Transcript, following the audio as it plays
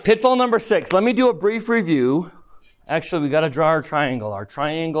Pitfall number 6. Let me do a brief review. Actually, we got to draw our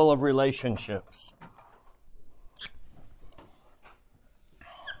triangle of relationships.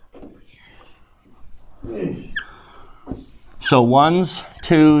 So 1s,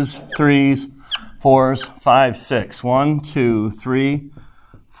 2s, 3s, 4s, 5, 6. 1, 2, 3,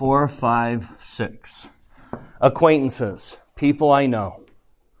 4, 5, 6. Acquaintances, people I know.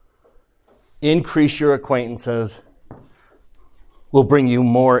 Increase your acquaintances. Will bring you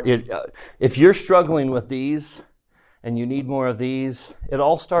more. If you're struggling with these and you need more of these, it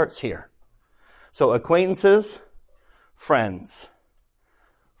all starts here. So acquaintances, friends.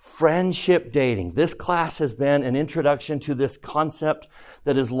 Friendship dating. This class has been an introduction to this concept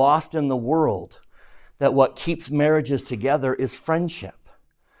that is lost in the world, that what keeps marriages together is friendship.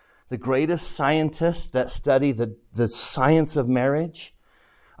 The greatest scientists that study the science of marriage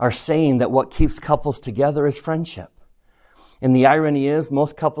are saying that what keeps couples together is friendship. And the irony is,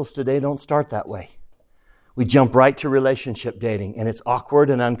 most couples today don't start that way. We jump right to relationship dating, and it's awkward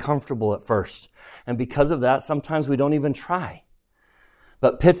and uncomfortable at first. And because of that, sometimes we don't even try.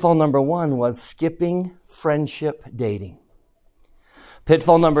 But pitfall number 1 was skipping friendship dating.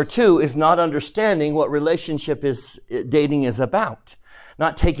 Pitfall number 2 is not understanding what dating is about,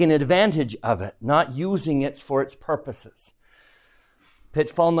 not taking advantage of it, not using it for its purposes.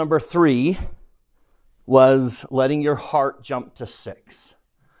 Pitfall number 3 was letting your heart jump to 6.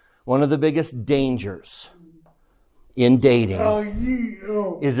 One of the biggest dangers in dating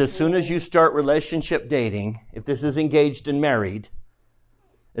is as soon as you start relationship dating, if this is engaged and married,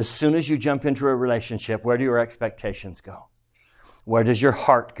 as soon as you jump into a relationship, where do your expectations go? Where does your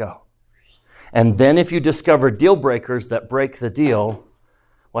heart go? And then if you discover deal breakers that break the deal,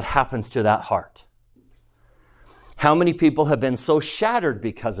 what happens to that heart? How many people have been so shattered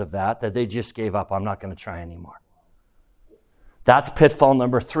because of that they just gave up? I'm not going to try anymore. That's pitfall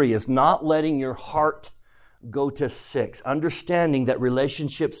number 3, is not letting your heart go to 6. Understanding that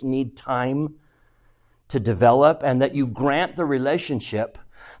relationships need time to develop and that you grant the relationship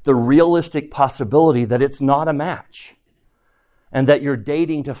the realistic possibility that it's not a match and that you're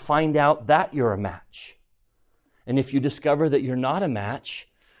dating to find out that you're a match. And if you discover that you're not a match,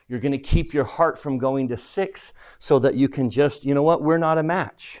 you're going to keep your heart from going to 6 so that you can just, you know what, we're not a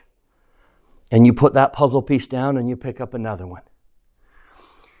match. And you put that puzzle piece down and you pick up another one.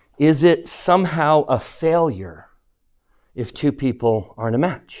 Is it somehow a failure if 2 people aren't a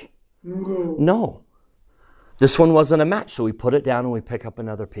match? No. This one wasn't a match, so we put it down and we pick up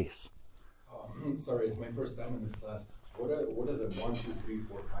another piece. Sorry, it's my first time in this class. What are the 1, 2, 3,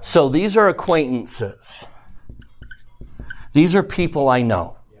 4, 5? So these are acquaintances. These are people I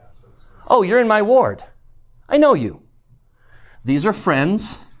know. Oh, you're in my ward. I know you. These are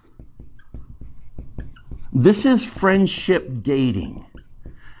friends. This is friendship dating.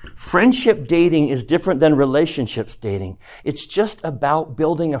 Friendship dating is different than relationships dating. It's just about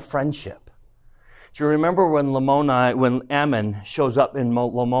building a friendship. Do you remember when Ammon shows up in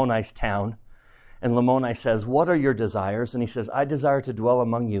Lamoni's town, and Lamoni says, "What are your desires?" And he says, "I desire to dwell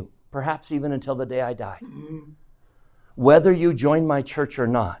among you, perhaps even until the day I die. Whether you join my church or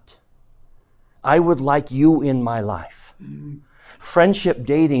not, I would like you in my life." Friendship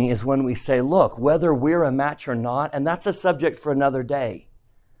dating is when we say, look, whether we're a match or not, and that's a subject for another day,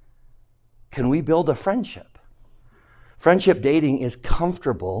 can we build a friendship? Friendship dating is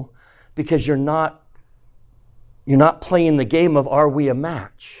comfortable because you're not playing the game of are we a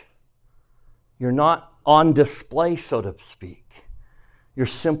match? You're not on display, so to speak. You're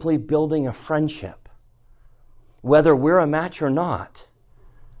simply building a friendship. Whether we're a match or not,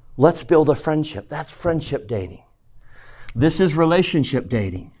 let's build a friendship. That's friendship dating. This is relationship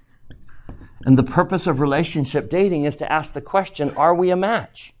dating. And the purpose of relationship dating is to ask the question, are we a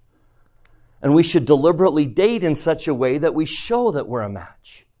match? And we should deliberately date in such a way that we show that we're a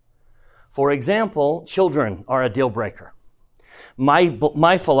match. For example, children are a deal breaker.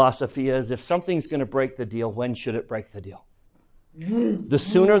 My philosophy is if something's going to break the deal, when should it break the deal? The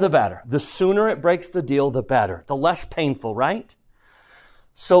sooner the better. The sooner it breaks the deal, the better. The less painful, right?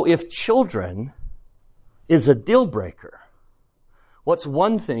 So if children is a deal breaker, what's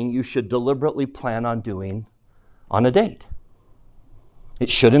one thing you should deliberately plan on doing on a date? It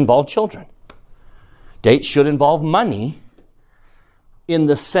should involve children. Dates should involve money in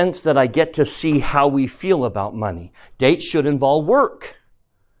the sense that I get to see how we feel about money. Dates should involve work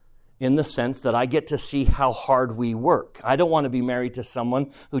in the sense that I get to see how hard we work. I don't want to be married to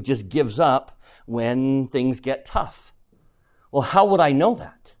someone who just gives up when things get tough. Well, how would I know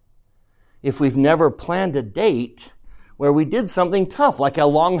that? If we've never planned a date where we did something tough, like a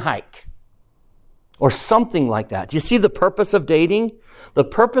long hike, or something like that. Do you see the purpose of dating? The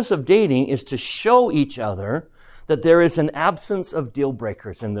purpose of dating is to show each other that there is an absence of deal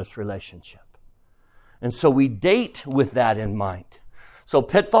breakers in this relationship. And so we date with that in mind. So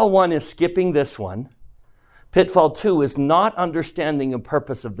pitfall 1 is skipping this one. Pitfall 2 is not understanding the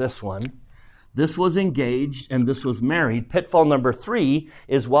purpose of this one. This was engaged and this was married. Pitfall number 3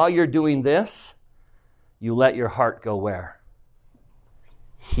 is while you're doing this, you let your heart go where?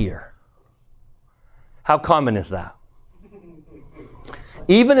 Here. How common is that?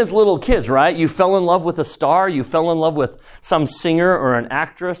 Even as little kids, right? You fell in love with a star, you fell in love with some singer or an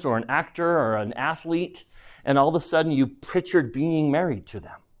actress or an actor or an athlete, and all of a sudden you pictured being married to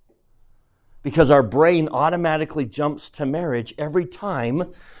them. Because our brain automatically jumps to marriage every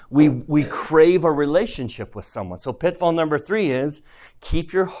time we crave a relationship with someone. So pitfall number 3 is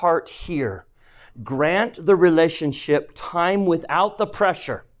keep your heart here. Grant the relationship time without the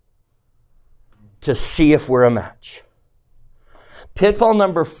pressure to see if we're a match. Pitfall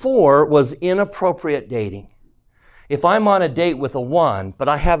number 4 was inappropriate dating. If I'm on a date with a 1, but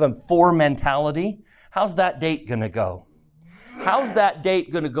I have a 4 mentality, how's that date going to go? How's that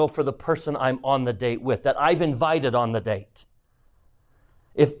date going to go for the person I'm on the date with, that I've invited on the date?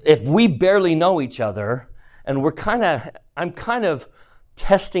 If we barely know each other, and I'm kind of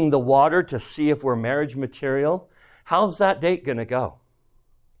testing the water to see if we're marriage material, how's that date going to go?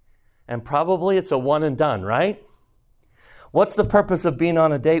 And probably it's a one and done, right? What's the purpose of being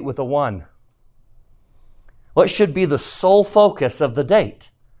on a date with a 1? What should be the sole focus of the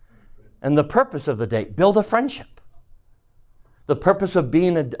date? And the purpose of the date? Build a friendship. The purpose of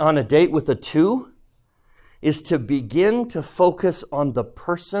being on a date with a 2 is to begin to focus on the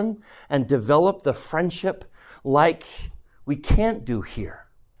person and develop the friendship like we can't do here.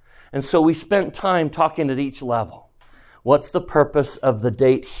 And so we spent time talking at each level. What's the purpose of the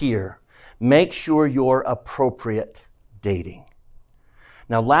date here? Make sure you're appropriate dating.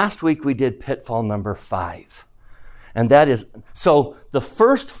 Now, last week we did pitfall number 5. And that is, so the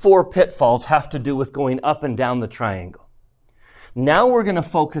first 4 pitfalls have to do with going up and down the triangle. Now we're going to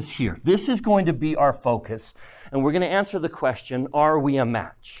focus here. This is going to be our focus. And we're going to answer the question, are we a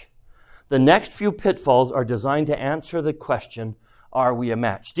match? The next few pitfalls are designed to answer the question, are we a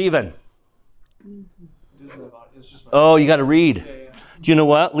match? Stephen. Oh, you got to read. Yeah. Do you know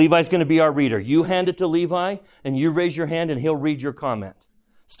what? Levi's going to be our reader. You hand it to Levi, and you raise your hand, and he'll read your comment.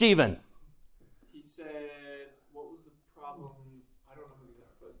 Stephen. He said, what was the problem? I don't know who he got,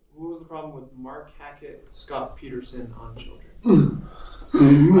 but what was the problem with Mark Hackett, Scott Peterson on children?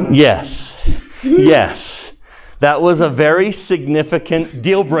 Yes. Yes. That was a very significant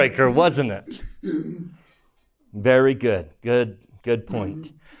deal breaker, wasn't it? Very good. Good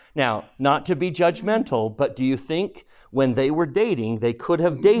point. Now, not to be judgmental, but do you think when they were dating, they could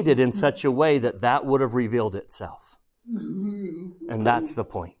have dated in such a way that that would have revealed itself? And that's the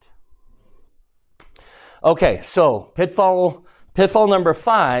point. Okay, so pitfall number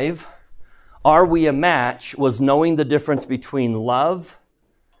 5, are we a match, was knowing the difference between love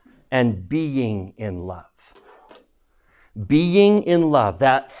and being in love. Being in love,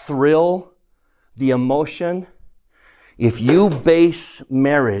 that thrill, the emotion. If you base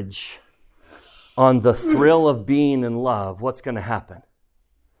marriage on the thrill of being in love, what's going to happen?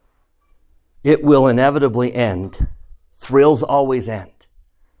 It will inevitably end. Thrills always end.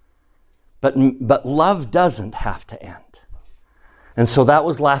 But love doesn't have to end. And so that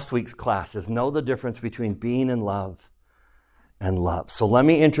was last week's class, is know the difference between being in love and love. So let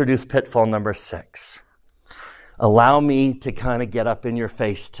me introduce pitfall number 6. Allow me to kind of get up in your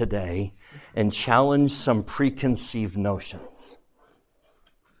face today and challenge some preconceived notions.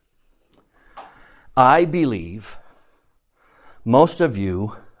 I believe most of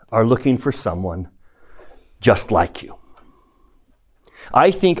you are looking for someone just like you.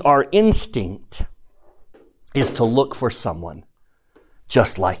 I think our instinct is to look for someone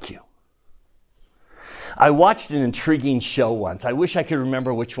just like you. I watched an intriguing show once. I wish I could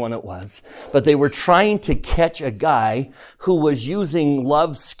remember which one it was. But they were trying to catch a guy who was using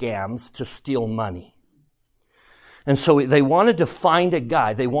love scams to steal money. And so they wanted to find a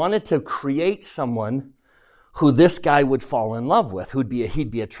guy. They wanted to create someone who this guy would fall in love with,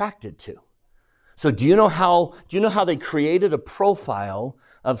 he'd be attracted to. So do you know how they created a profile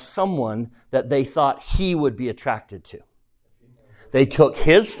of someone that they thought he would be attracted to? They took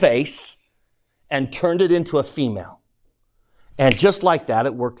his face and turned it into a female. And just like that,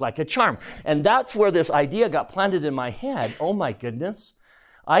 it worked like a charm. And that's where this idea got planted in my head. Oh my goodness.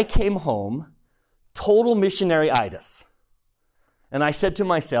 I came home, total missionary-itis. And I said to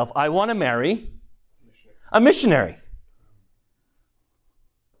myself, I want to marry a missionary.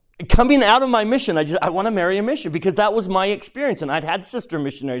 coming out of my mission, I want to marry a mission because that was my experience. And I'd had sister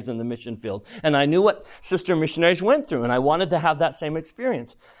missionaries in the mission field. And I knew what sister missionaries went through. And I wanted to have that same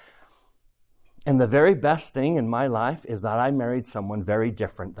experience. And the very best thing in my life is that I married someone very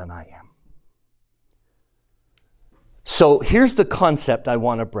different than I am. So here's the concept I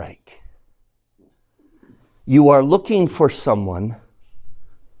want to break. You are looking for someone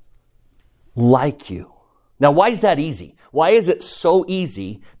like you. Now, why is that easy? Why is it so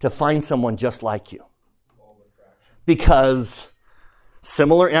easy to find someone just like you? Because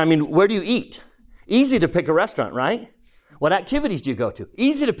where do you eat? Easy to pick a restaurant, right? What activities do you go to?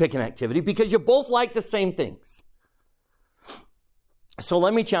 Easy to pick an activity because you both like the same things. So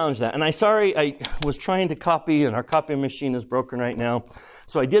let me challenge that. And I was trying to copy and our copy machine is broken right now.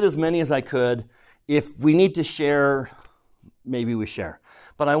 So I did as many as I could. If we need to share, maybe we share.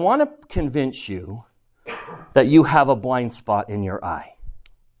 But I want to convince you that you have a blind spot in your eye.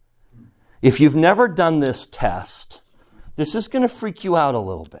 If you've never done this test, this is going to freak you out a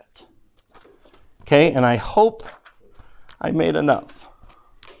little bit. Okay, and I hope I made enough.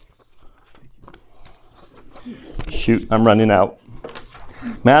 Shoot, I'm running out.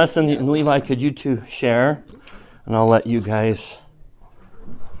 Madison and Levi, could you two share? And I'll let you guys.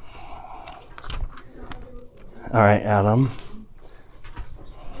 All right, Adam.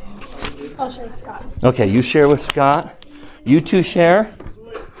 I'll share with Scott. Okay, you share with Scott. You two share.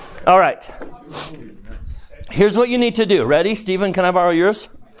 All right. Here's what you need to do. Ready? Stephen, can I borrow yours?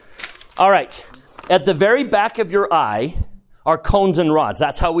 All right. At the very back of your eye are cones and rods.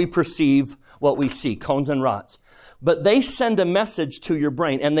 That's how we perceive what we see, cones and rods. But they send a message to your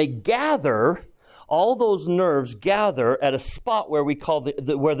brain, and they gather, all those nerves gather at a spot where we call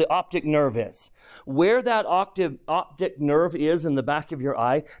where the optic nerve is. Where that optic nerve is in the back of your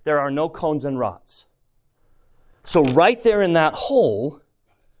eye, there are no cones and rods. So right there in that hole,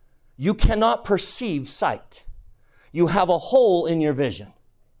 you cannot perceive sight. You have a hole in your vision.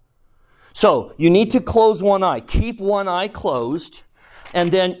 So you need to close one eye. Keep one eye closed,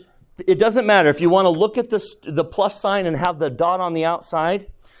 and then it doesn't matter if you want to look at the plus sign and have the dot on the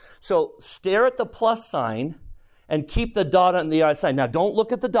outside. So stare at the plus sign and keep the dot on the outside. Now don't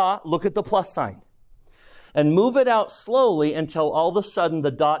look at the dot, look at the plus sign. And move it out slowly until all of a sudden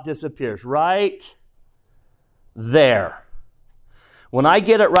the dot disappears. Right there. When I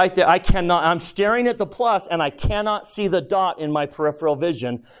get it right there, I'm staring at the plus and I cannot see the dot in my peripheral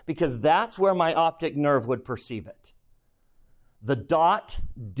vision because that's where my optic nerve would perceive it. The dot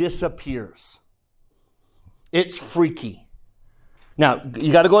disappears. It's freaky. Now,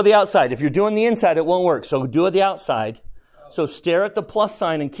 you got to go to the outside. If you're doing the inside, it won't work. So do it the outside. So stare at the plus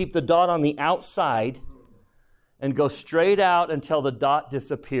sign and keep the dot on the outside and go straight out until the dot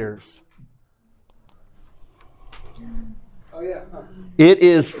disappears. Oh, yeah. It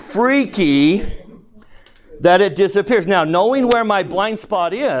is freaky that it disappears. Now, knowing where my blind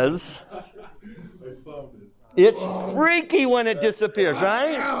spot is, it's freaky when it disappears,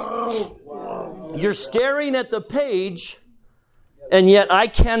 right? You're staring at the page, and yet I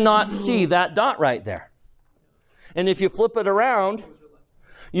cannot see that dot right there. And if you flip it around,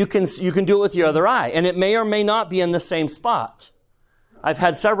 you can do it with your other eye, and it may or may not be in the same spot. I've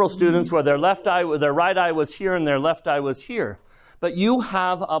had several students where their right eye was here and their left eye was here. But you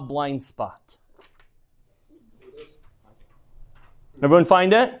have a blind spot. Everyone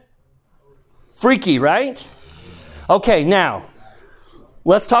find it? Freaky, right? Okay, now,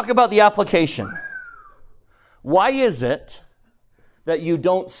 let's talk about the application. Why is it that you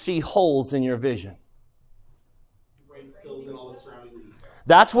don't see holes in your vision?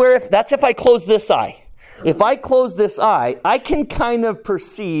 That's if I close this eye. If I close this eye, I can kind of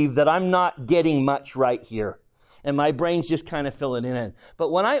perceive that I'm not getting much right here. And my brain's just kind of filling it in. But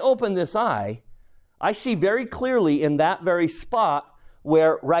when I open this eye, I see very clearly in that very spot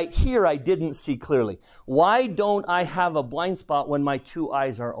where right here I didn't see clearly. Why don't I have a blind spot when my two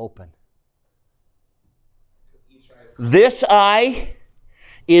eyes are open? This eye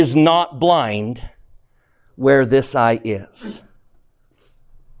is not blind where this eye is.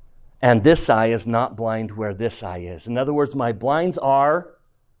 And this eye is not blind where this eye is. In other words, my blinds are,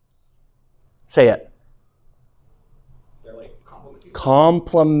 say it, They're like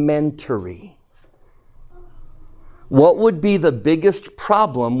complementary. What would be the biggest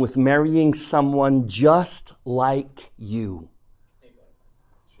problem with marrying someone just like you?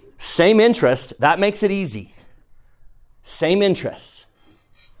 Same interest. That makes it easy. Same interests.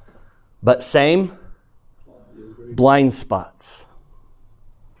 But same blind spots.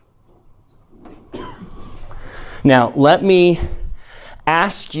 Now, let me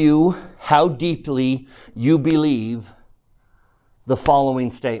ask you how deeply you believe the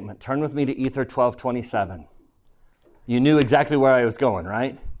following statement. Turn with me to Ether 12:27. You knew exactly where I was going,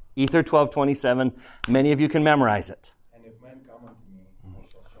 right? Ether 12:27. Many of you can memorize it. And if men come unto me, I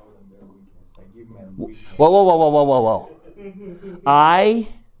shall show them their weakness. I give men weakness. Whoa. I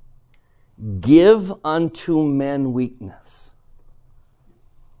give unto men weakness.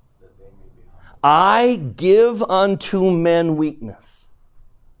 I give unto men weakness.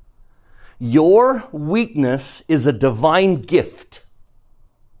 Your weakness is a divine gift.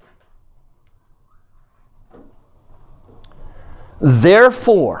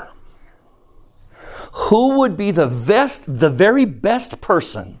 Therefore, who would be the very best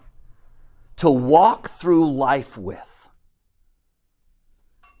person to walk through life with?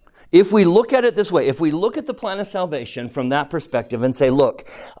 If we look at it this way, if we look at the plan of salvation from that perspective and say, look,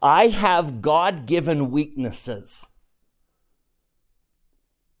 I have God-given weaknesses.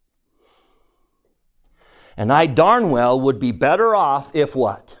 And I darn well would be better off if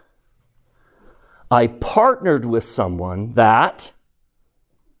what? I partnered with someone that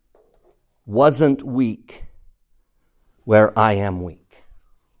wasn't weak where I am weak.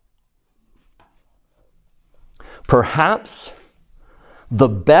 Perhaps the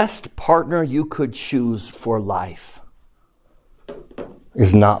best partner you could choose for life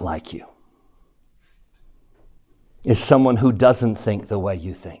is not like you. Is someone who doesn't think the way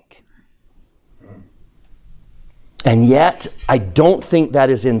you think. And yet, I don't think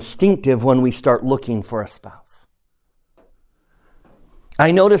that is instinctive when we start looking for a spouse. I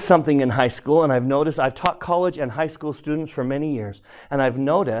noticed something in high school, and I've taught college and high school students for many years, and I've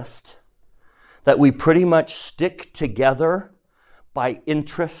noticed that we pretty much stick together by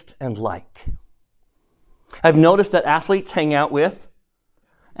interest and like. I've noticed that athletes hang out with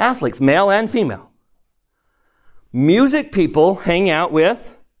athletes, male and female. Music people hang out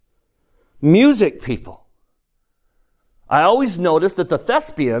with music people. I always noticed that the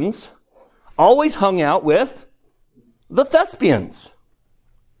thespians always hung out with the thespians.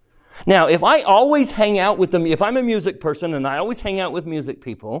 Now, if I always hang out with them, if I'm a music person and I always hang out with music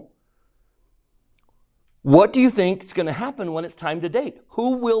people, what do you think is going to happen when it's time to date?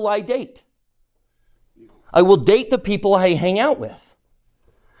 Who will I date? I will date the people I hang out with.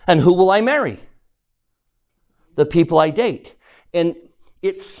 And who will I marry? The people I date. And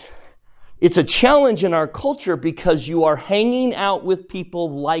it's a challenge in our culture because you are hanging out with people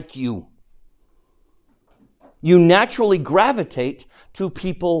like you. You naturally gravitate to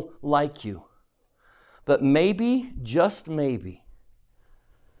people like you. But maybe, just maybe,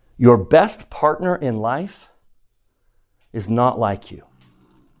 your best partner in life is not like you.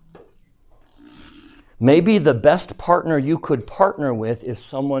 Maybe the best partner you could partner with is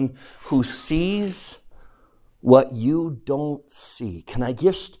someone who sees what you don't see.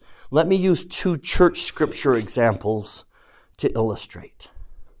 Let me use 2 church scripture examples to illustrate.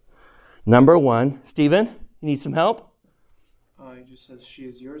 Number 1, Stephen, you need some help? He just says, she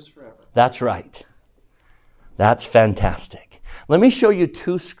is yours forever. That's right. That's fantastic. Let me show you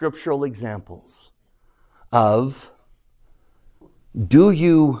 2 scriptural examples of, do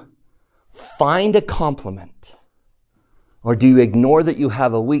you find a compliment or do you ignore that you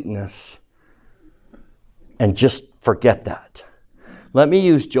have a weakness and just forget that? Let me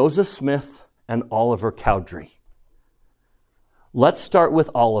use Joseph Smith and Oliver Cowdery. Let's start with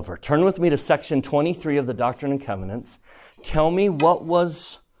Oliver. Turn with me to section 23 of the Doctrine and Covenants. Tell me what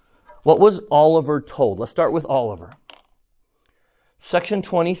was Oliver told. Let's start with Oliver. Section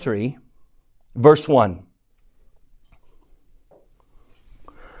 23, verse 1.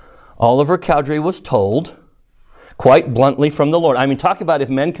 Oliver Cowdery was told, quite bluntly from the Lord. I mean, talk about if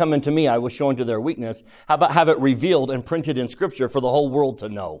men come into me, I will show into their weakness. How about have it revealed and printed in Scripture for the whole world to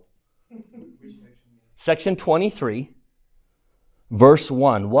know? Section 23, verse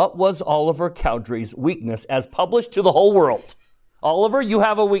 1. What was Oliver Cowdery's weakness as published to the whole world? Oliver, you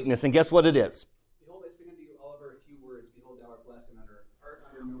have a weakness, and guess what it is? Behold, I speak unto you, Oliver, a few words. Behold, thou art blessed and art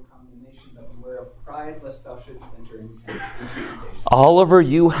under no condemnation, but beware of pride, lest thou shouldst enter into temptation. Oliver,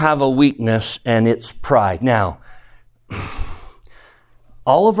 you have a weakness, and it's pride. Now,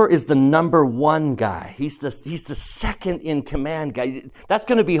 Oliver is the number 1 guy. He's the second in command guy. That's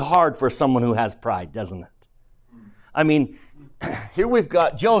going to be hard for someone who has pride, doesn't it? I mean, here we've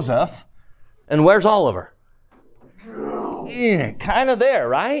got Joseph, and where's Oliver? Yeah, kind of there,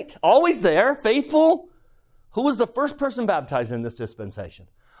 right? Always there, faithful. Who was the first person baptized in this dispensation?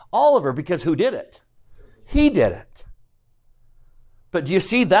 Oliver, because who did it? He did it. But do you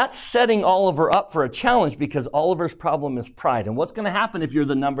see, that's setting Oliver up for a challenge because Oliver's problem is pride. And what's going to happen if you're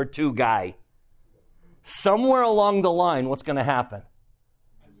the number 2 guy? Somewhere along the line, what's going to happen?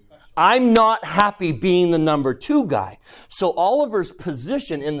 I'm not happy being the number 2 guy. So Oliver's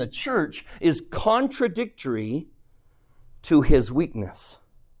position in the church is contradictory to his weakness.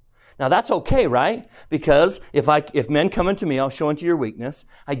 Now that's okay, right? Because if men come unto me, I'll show unto your weakness.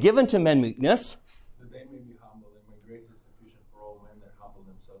 I give unto men weakness. That they may be humble, and my grace is sufficient for all men that humble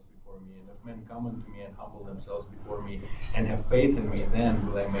themselves before me. And if men come unto me and humble themselves before me and have faith in me, then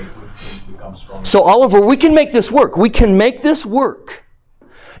will I make good things become strong. So Oliver, we can make this work. We can make this work.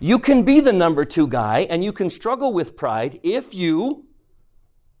 You can be the number 2 guy, and you can struggle with pride if you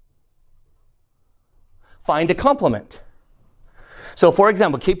find a compliment. So, for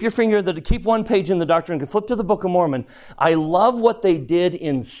example, keep one page in the Doctrine and flip to the Book of Mormon. I love what they did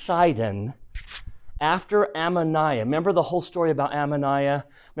in Sidon after Ammoniah. Remember the whole story about Ammoniah?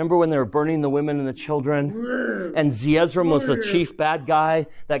 Remember when they were burning the women and the children? And Zeezrom was the chief bad guy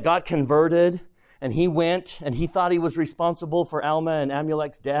that got converted. And he went, and he thought he was responsible for Alma and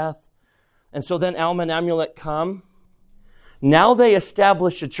Amulek's death. And so then Alma and Amulek come. Now they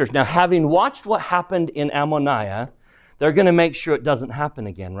establish a church. Now, having watched what happened in Ammoniah, they're going to make sure it doesn't happen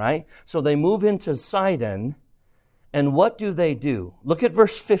again, right? So they move into Sidon, and what do they do? Look at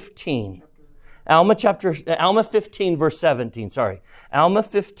verse 15. Alma 15, verse 17, sorry. Alma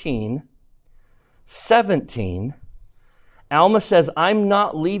 15, 17. Alma says, I'm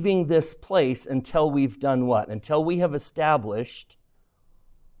not leaving this place until we've done what? Until we have established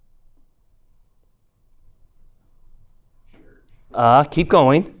keep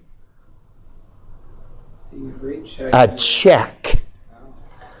going. A check.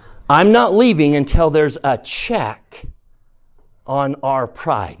 I'm not leaving until there's a check on our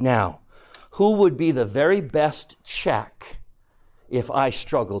pride. Now, who would be the very best check if I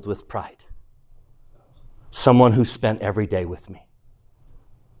struggled with pride? Someone who spent every day with me.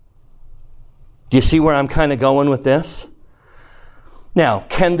 Do you see where I'm kind of going with this? Now,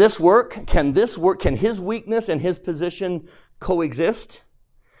 can this work? Can his weakness and his position coexist?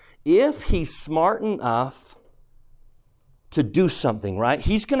 If he's smart enough to do something, right?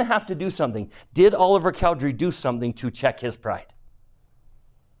 He's going to have to do something. Did Oliver Cowdery do something to check his pride?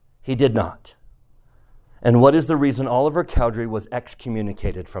 He did not. And what is the reason Oliver Cowdery was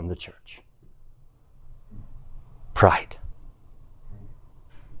excommunicated from the church? Pride.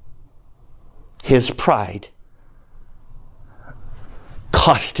 His pride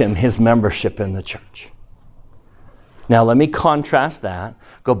cost him his membership in the church. Now let me contrast that.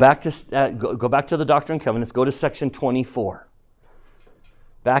 Go back to the Doctrine and Covenants. Go to section 24.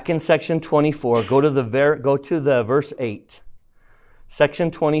 Back in section 24, go to the verse 8.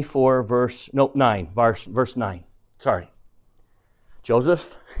 Section 24, verse 9. Sorry.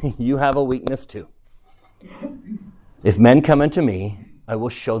 Joseph, you have a weakness too. If men come unto me, I will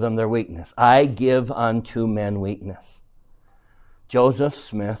show them their weakness. I give unto men weakness. Joseph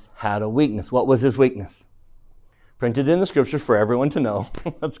Smith had a weakness. What was his weakness? Printed in the scripture for everyone to know.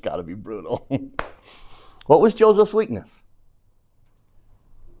 That's got to be brutal. What was Joseph's weakness?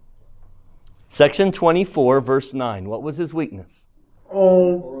 Section 24, verse 9. What was his weakness?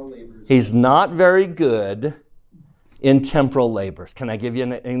 He's not very good in temporal labors. Can I give you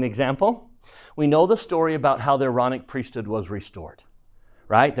an example? We know the story about how the Aaronic priesthood was restored.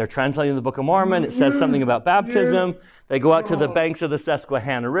 Right? They're translating the Book of Mormon. It says something about baptism. They go out to the banks of the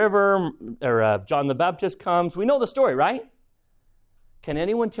Susquehanna River, or John the Baptist comes. We know the story, right? Can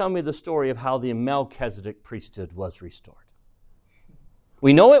anyone tell me the story of how the Melchizedek priesthood was restored?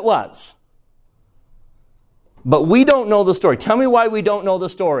 We know it was. But we don't know the story. Tell me why we don't know the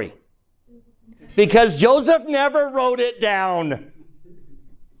story. Because Joseph never wrote it down.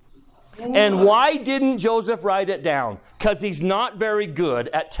 And why didn't Joseph write it down? Because he's not very good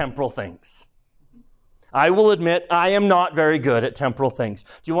at temporal things. I will admit, I am not very good at temporal things. Do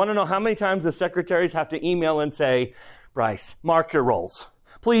you want to know how many times the secretaries have to email and say, Bryce, mark your rolls.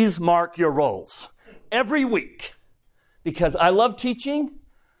 Please mark your rolls. Every week. Because I love teaching,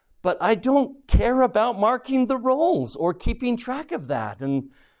 but I don't care about marking the rolls or keeping track of that. And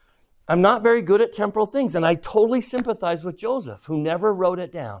I'm not very good at temporal things. And I totally sympathize with Joseph, who never wrote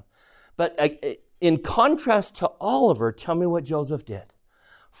it down. But in contrast to Oliver, tell me what Joseph did.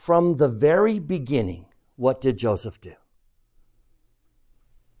 From the very beginning, what did Joseph do?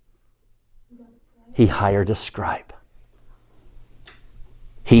 He hired a scribe.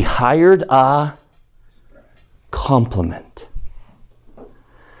 He hired a complement.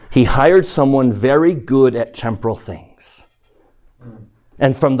 He hired someone very good at temporal things.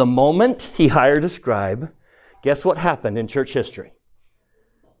 And from the moment he hired a scribe, guess what happened in church history?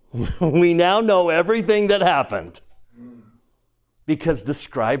 We now know everything that happened. because the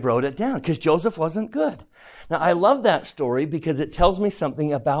scribe wrote it down, because Joseph wasn't good. Now, I love that story because it tells me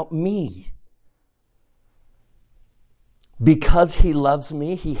something about me. Because he loves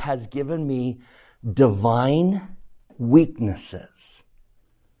me, he has given me divine weaknesses.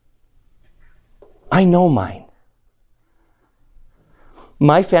 I know mine.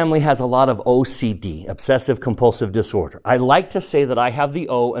 My family has a lot of OCD, obsessive compulsive disorder. I like to say that I have the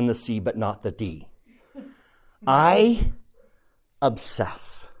O and the C, but not the D. I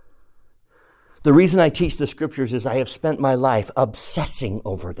obsess. The reason I teach the scriptures is I have spent my life obsessing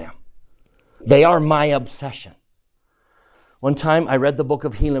over them. They are my obsession. One time I read the book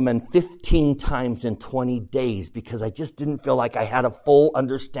of Helaman 15 times in 20 days because I just didn't feel like I had a full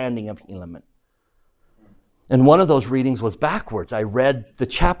understanding of Helaman. And one of those readings was backwards. I read the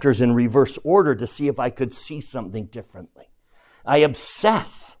chapters in reverse order to see if I could see something differently. I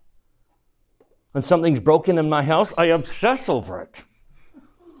obsess. When something's broken in my house, I obsess over it.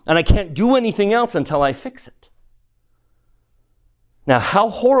 And I can't do anything else until I fix it. Now, how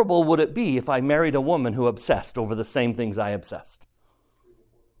horrible would it be if I married a woman who obsessed over the same things I obsessed?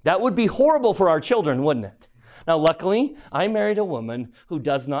 That would be horrible for our children, wouldn't it? Now, luckily, I married a woman who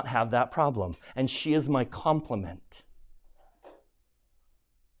does not have that problem, and she is my complement.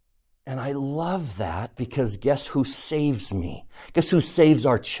 And I love that because guess who saves me? Guess who saves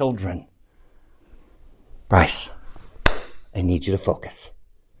our children? Bryce, I need you to focus.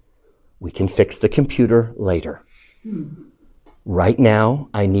 We can fix the computer later. Right now,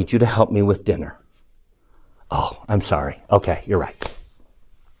 I need you to help me with dinner. Oh, I'm sorry. Okay, you're right.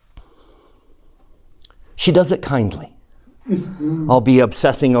 She does it kindly. I'll be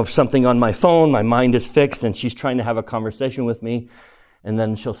obsessing over something on my phone. My mind is fixed, and she's trying to have a conversation with me. And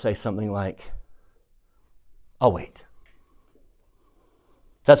then she'll say something like, I'll wait.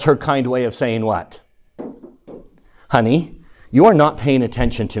 That's her kind way of saying what? Honey, you are not paying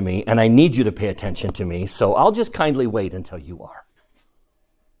attention to me, and I need you to pay attention to me, so I'll just kindly wait until you are.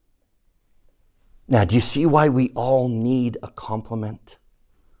 Now, do you see why we all need a compliment?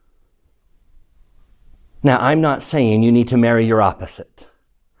 Now, I'm not saying you need to marry your opposite.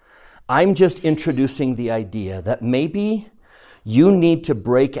 I'm just introducing the idea that maybe you need to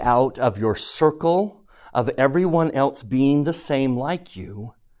break out of your circle of everyone else being the same like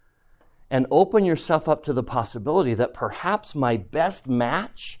you and open yourself up to the possibility that perhaps my best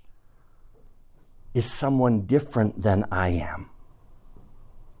match is someone different than I am.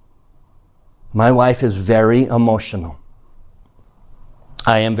 My wife is very emotional.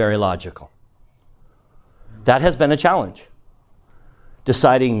 I am very logical. That has been a challenge.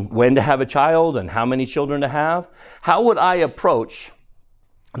 Deciding when to have a child and how many children to have. How would I approach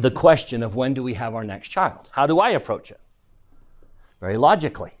the question of when do we have our next child? How do I approach it? Very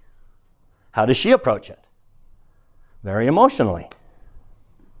logically. How does she approach it? Very emotionally.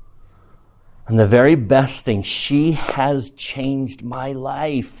 And the very best thing, she has changed my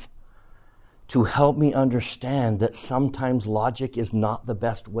life to help me understand that sometimes logic is not the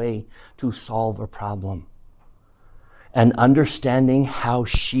best way to solve a problem. And understanding how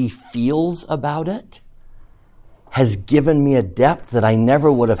she feels about it has given me a depth that I never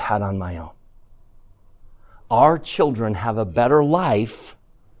would have had on my own. Our children have a better life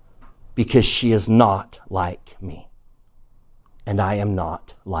because she is not like me. And I am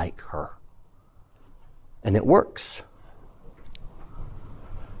not like her. And it works.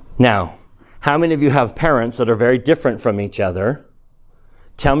 Now, how many of you have parents that are very different from each other?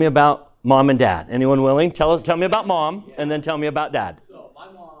 Tell me about mom and dad. Anyone willing? Tell me about mom, and then tell me about dad. So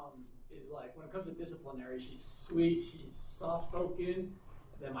my mom is like, when it comes to disciplinary, she's sweet, she's soft-spoken.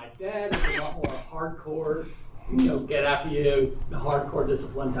 Then my dad is a lot more hardcore, get after you, the hardcore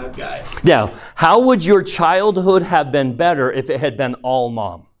discipline type guy. Now, how would your childhood have been better if it had been all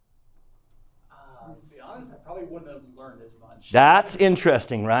mom? To be honest, I probably wouldn't have learned as much. That's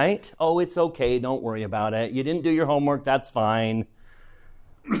interesting, right? Oh, it's okay. Don't worry about it. You didn't do your homework. That's fine.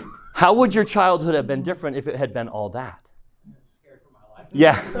 How would your childhood have been different if it had been all that? I'm scared for my life.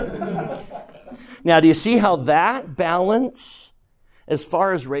 Yeah. Now, do you see how that balance, as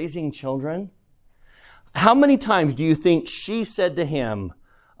far as raising children, how many times do you think she said to him,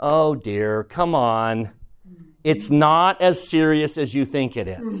 oh dear, come on. It's not as serious as you think it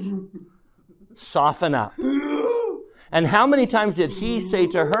is. Soften up. And how many times did he say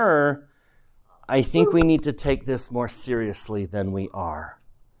to her, I think we need to take this more seriously than we are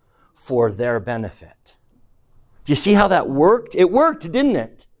for their benefit? Do you see how that worked? It worked, didn't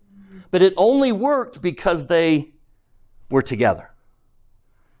it? But it only worked because they were together.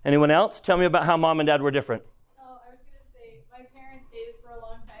 Anyone else? Tell me about how mom and dad were different. Oh, I was going to say, my parents dated for a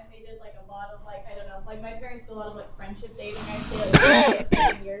long time. They did a lot of my parents did a lot of friendship dating. I'd say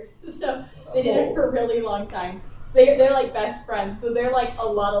They dated for a really long time. So they're like best friends. So they're like a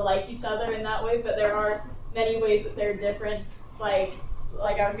lot alike each other in that way, but there are many ways that they're different. Like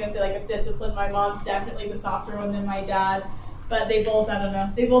I was gonna say, like with discipline, my mom's definitely the softer one than my dad. But they both, I don't know,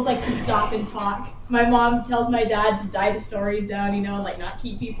 they both like to stop and talk. My mom tells my dad to die the stories down, and like not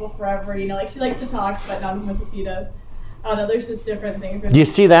keep people forever, like she likes to talk, but not as much as he does. I don't know, there's just different things. Do you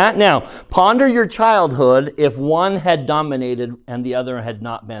see that? Now, ponder your childhood if one had dominated and the other had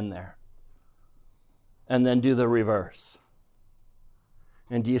not been there. And then do the reverse.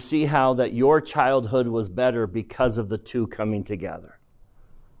 And do you see how that your childhood was better because of the two coming together?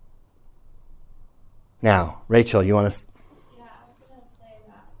 Now, Rachel, you want to... Yeah, I was going to say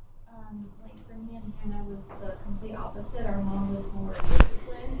that, like for me and Hannah was the complete opposite. Our mom was more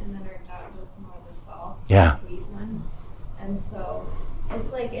disciplined, and then our dad was more the soft, sweet one. And so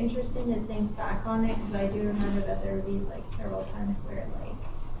it's like interesting to think back on it, because I do remember that there would be like several times where like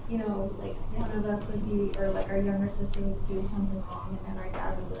one of us would be, or like our younger sister would do something wrong, and then our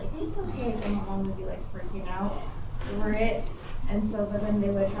dad would be like, it's okay, and my mom would be like freaking out over it. And so, but then they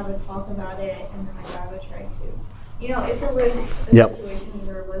would have a talk about it, and then my dad would try to, if it was a situation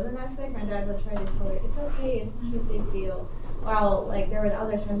where it was an aspect, my dad would try to tell her, it's okay, it's not a big deal. While, like, there were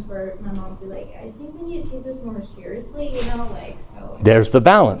other times where my mom would be like, I think we need to take this more seriously, so. There's the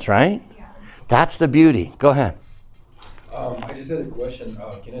balance, right? Yeah. That's the beauty. Go ahead. I just had a question.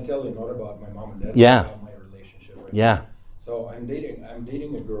 Can I tell you not about my mom and dad? Yeah. About my relationship. Right Yeah. now? So I'm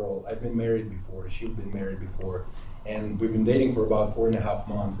dating a girl. I've been married before. She'd been married before. And we've been dating for about 4.5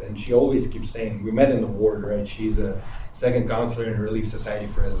 months. And she always keeps saying, we met in the ward, right? She's a second counselor in Relief Society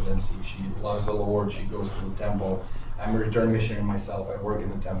presidency. She loves the Lord. She goes to the temple. I'm a return missionary myself. I work in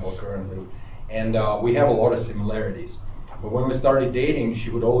the temple currently. And we have a lot of similarities. But when we started dating, she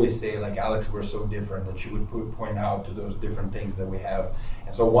would always say, like, Alex, we're so different. And she would point out to those different things that we have.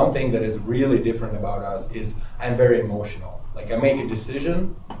 And so one thing that is really different about us is I'm very emotional. Like, I make a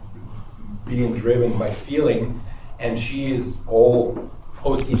decision being driven by feeling, and she is all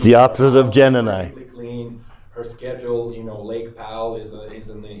OCD. It's the opposite of Jen and I. Clean. Her schedule, Lake Powell is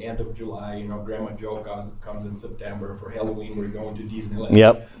in the end of July. Grandma Joe comes in September. For Halloween, we're going to Disneyland.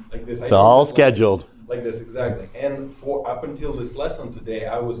 Yep. Like this. It's all scheduled. Like this, exactly. And up until this lesson today,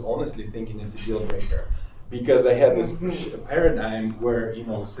 I was honestly thinking it's a deal breaker, because I had this paradigm where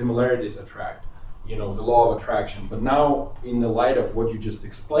similarities attract, the law of attraction. But now, in the light of what you just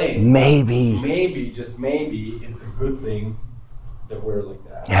explained, maybe just maybe, it's a good thing that we're like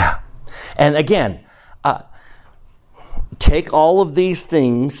that. Yeah. And again, take all of these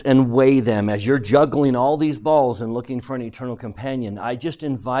things and weigh them as you're juggling all these balls and looking for an eternal companion. I just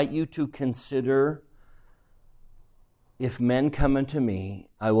invite you to consider, if men come unto me,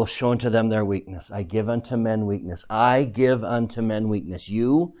 I will show unto them their weakness. I give unto men weakness. I give unto men weakness.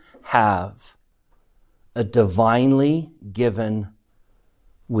 You have a divinely given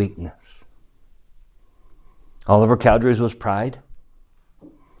weakness. Oliver Cowdery's was pride.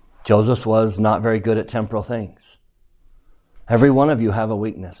 Joseph was not very good at temporal things. Every one of you have a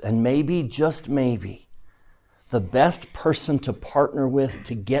weakness. And maybe, just maybe, the best person to partner with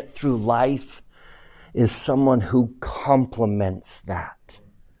to get through life is someone who complements that.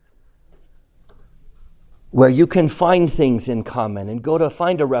 Where you can find things in common and go to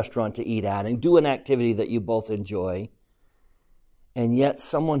find a restaurant to eat at and do an activity that you both enjoy. And yet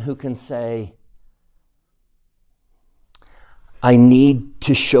someone who can say, I need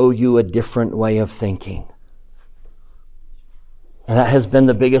to show you a different way of thinking. And that has been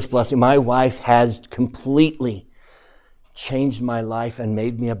the biggest blessing. My wife has completely changed my life and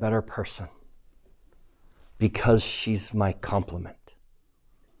made me a better person, because she's my complement.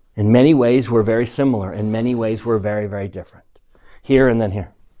 In many ways, we're very similar. In many ways, we're very, very different. Here and then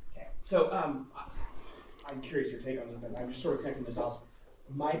here. Okay. So I'm curious your take on this. I'm just sort of connecting this off.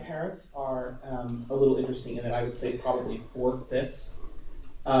 My parents are a little interesting in that I would say probably 4/5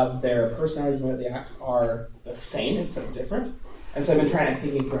 of their personalities and the way they act are the same instead of different. And so I've been trying to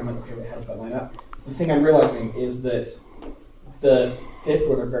think through, I'm like, okay, how does that line up? The thing I'm realizing is that the fifth,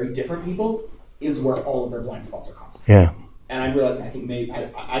 where they're very different people, is where all of their blind spots are constant. Yeah. And I'm realizing, I think maybe,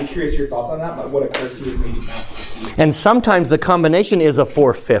 I'm curious your thoughts on that, but what occurs to me is maybe that's... And sometimes the combination is a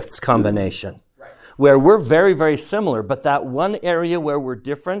 4/5 combination. Right. Where we're very, very similar, but that one area where we're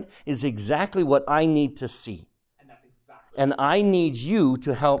different is exactly what I need to see. And that's exactly... And I need you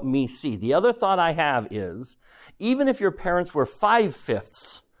to help me see. The other thought I have is, even if your parents were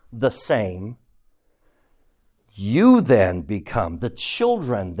 5/5 the same, the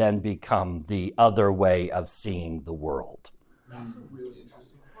children then become the other way of seeing the world. That's a really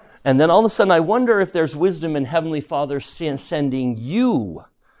interesting point. And then all of a sudden I wonder if there's wisdom in Heavenly Father sending you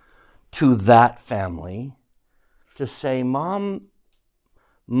to that family to say, Mom,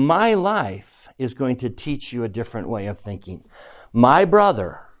 my life is going to teach you a different way of thinking. My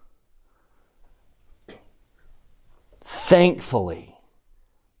brother, thankfully,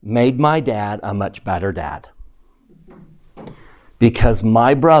 made my dad a much better dad. Because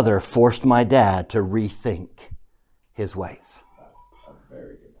my brother forced my dad to rethink his ways.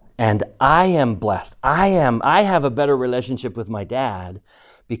 And I am blessed. I have a better relationship with my dad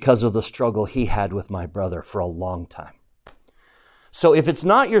because of the struggle he had with my brother for a long time. So if it's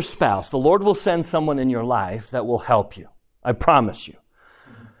not your spouse, the Lord will send someone in your life that will help you. I promise you.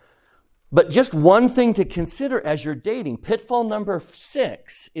 But just one thing to consider as you're dating, pitfall number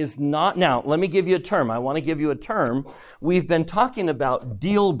 6 is not, now let me give you a term. I want to give you a term. We've been talking about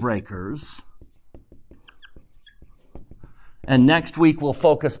deal breakers. And next week we'll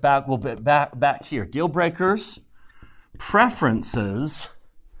focus back, we'll be back here. Deal breakers, preferences.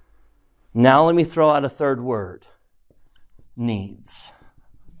 Now let me throw out a third word. Needs.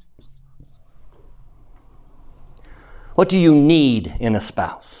 What do you need in a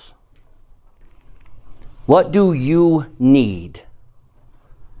spouse? What do you need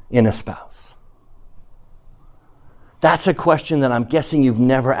in a spouse? That's a question that I'm guessing you've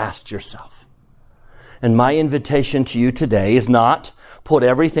never asked yourself. And my invitation to you today is not put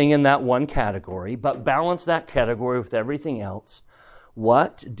everything in that one category, but balance that category with everything else.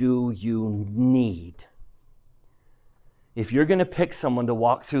 What do you need? If you're going to pick someone to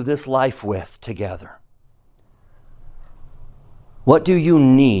walk through this life with together, what do you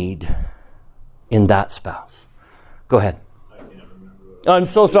need in that spouse? Go ahead. I can't remember. I'm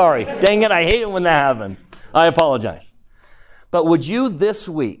so sorry. Dang it, I hate it when that happens. I apologize. But would you this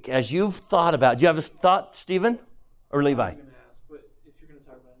week, as you've thought about, do you have a thought, Stephen or Levi? I was going to ask, but if you're going to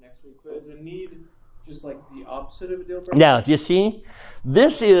talk about it next week, but is a need just like the opposite of a deal breaker? Now, do you see?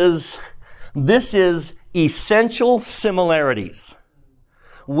 This is essential similarities.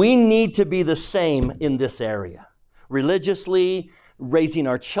 We need to be the same in this area. Religiously, raising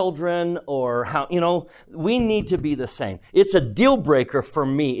our children, or how, we need to be the same. It's a deal breaker for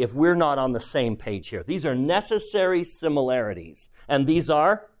me if we're not on the same page here. These are necessary similarities, and these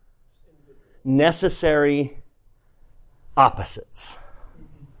are necessary opposites.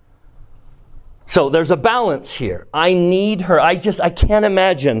 So there's a balance here. I need her. I can't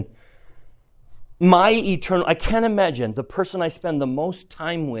imagine I can't imagine the person I spend the most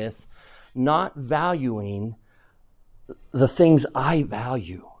time with not valuing the things I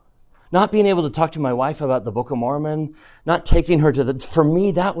value. Not being able to talk to my wife about the Book of Mormon, not taking her for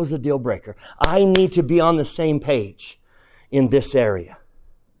me, that was a deal breaker. I need to be on the same page in this area.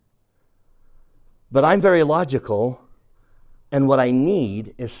 But I'm very logical, and what I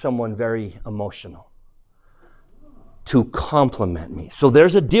need is someone very emotional to complement me. So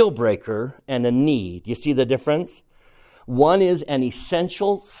there's a deal breaker and a need. You see the difference? One is an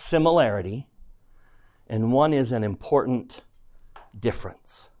essential similarity, and one is an important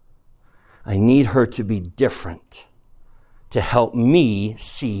difference. I need her to be different to help me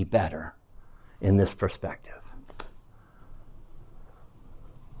see better in this perspective.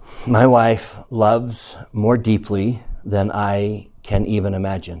 My wife loves more deeply than I can even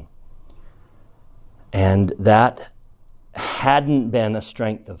imagine. And that hadn't been a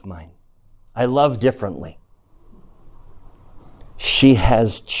strength of mine. I love differently. She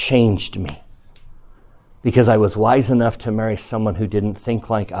has changed me. Because I was wise enough to marry someone who didn't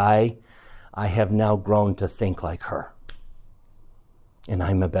think like I have now grown to think like her. And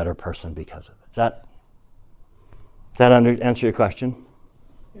I'm a better person because of it. Does that answer your question?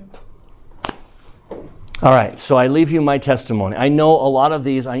 Yeah. All right, so I leave you my testimony. I know a lot of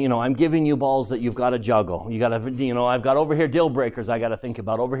these, I'm giving you balls that you've got to juggle. You got to, I've got over here deal breakers I got to think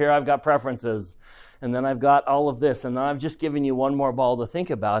about. Over here I've got preferences. And then I've got all of this. And then I've just given you one more ball to think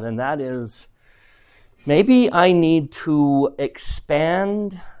about, and that is, maybe I need to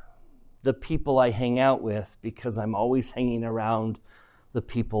expand the people I hang out with because I'm always hanging around the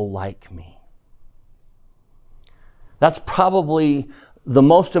people like me. That's probably the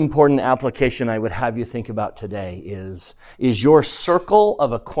most important application I would have you think about today is your circle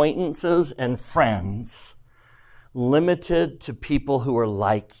of acquaintances and friends limited to people who are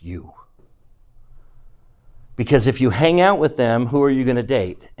like you? Because if you hang out with them, who are you going to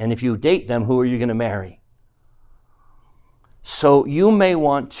date? And if you date them, who are you going to marry? So you may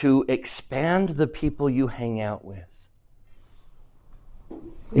want to expand the people you hang out with.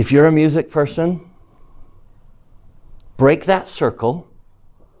 If you're a music person, break that circle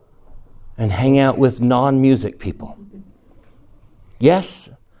and hang out with non-music people. Yes,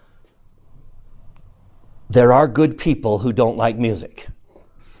 there are good people who don't like music.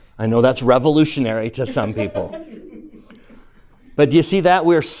 I know that's revolutionary to some people. But do you see that?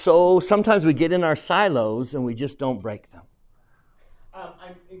 Sometimes we get in our silos and we just don't break them.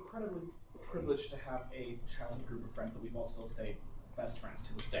 I'm incredibly privileged to have a childhood group of friends that we've all still stayed best friends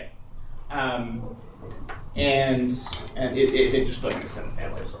to this day. And it just feels like an extended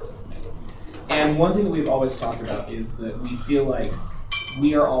family of sorts. It's amazing. And one thing that we've always talked about is that we feel like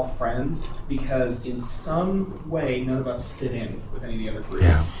we are all friends because in some way none of us fit in with any of the other groups.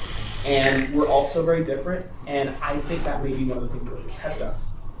 Yeah. And we're also very different, and I think that may be one of the things that has kept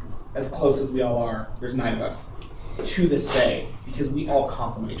us as close as we all are, there's 9 of us, to this day, because we all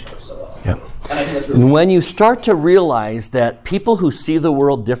complement each other so well. Yep. And I think that's really And when you start to realize that people who see the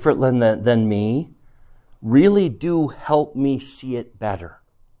world differently than me really do help me see it better.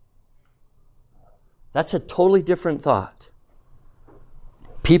 That's a totally different thought.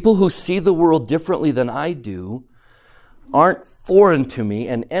 People who see the world differently than I do aren't foreign to me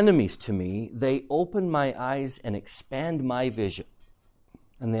and enemies to me. They open my eyes and expand my vision,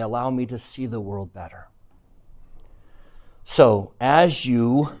 and they allow me to see the world better. So, as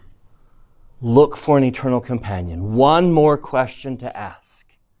you look for an eternal companion, one more question to ask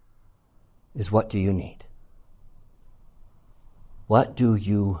is, what do you need? What do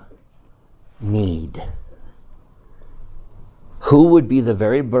you need? Who would be the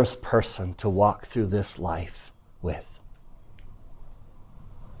very best person to walk through this life with?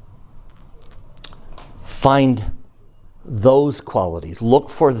 Find those qualities. Look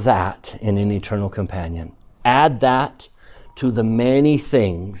for that in an eternal companion. Add that to the many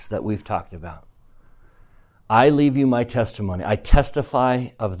things that we've talked about. I leave you my testimony. I testify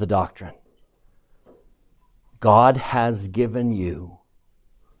of the doctrine. God has given you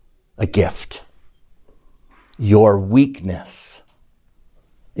a gift. Your weakness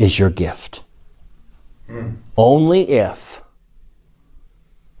is your gift. Only if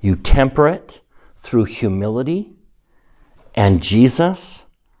you temper it through humility and Jesus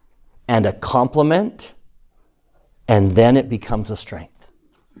and a compliment, and then it becomes a strength.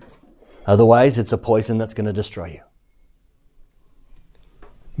 Otherwise, it's a poison that's going to destroy you.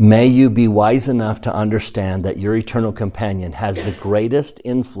 May you be wise enough to understand that your eternal companion has the greatest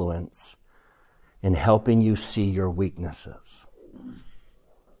influence in helping you see your weaknesses.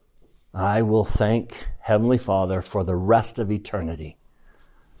 I will thank Heavenly Father for the rest of eternity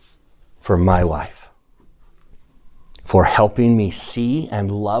for my wife, for helping me see and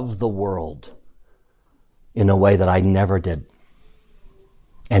love the world in a way that I never did.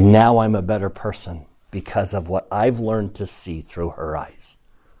 And now I'm a better person because of what I've learned to see through her eyes.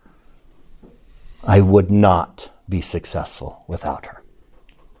 I would not be successful without her.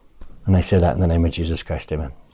 And I say that in the name of Jesus Christ, amen.